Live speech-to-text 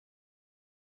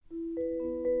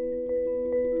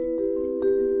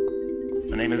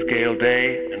name is Gail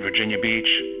in Virginia Beach.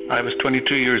 I was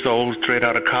 22 years old, straight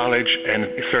out of college, and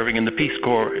serving in the Peace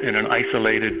Corps in an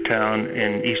isolated town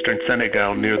in Eastern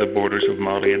Senegal near the borders of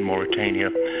Mali and Mauritania.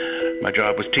 My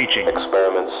job was teaching.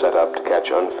 Experiments set up to catch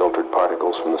unfiltered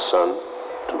particles from the sun,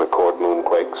 to record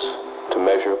moonquakes, to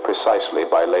measure precisely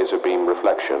by laser beam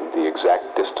reflection the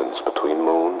exact distance between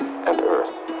moon and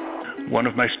Earth. One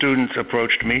of my students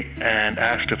approached me and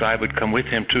asked if I would come with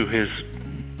him to his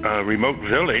remote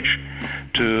village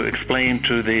to explain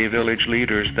to the village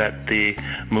leaders that the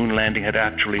moon landing had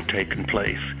actually taken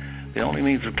place. The only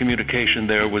means of communication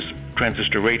there was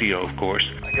transistor radio, of course.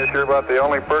 I guess you're about the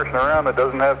only person around that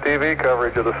doesn't have TV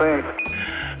coverage of the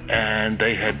scene. And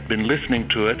they had been listening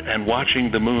to it and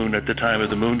watching the moon at the time of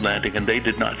the moon landing, and they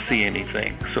did not see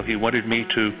anything. So he wanted me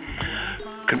to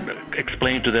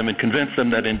explain to them and convince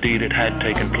them that indeed it had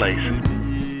taken place.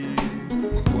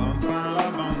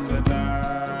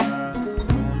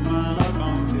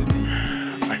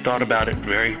 I thought about it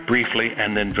very briefly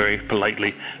and then very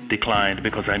politely declined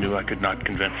because I knew I could not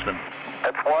convince them.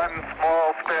 That's one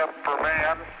small step for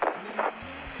man,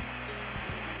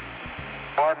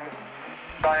 one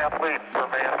giant leap for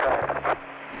mankind.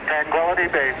 Tranquility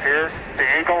Base here.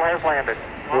 The Eagle has landed.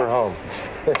 We're home.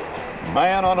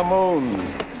 Man on the moon.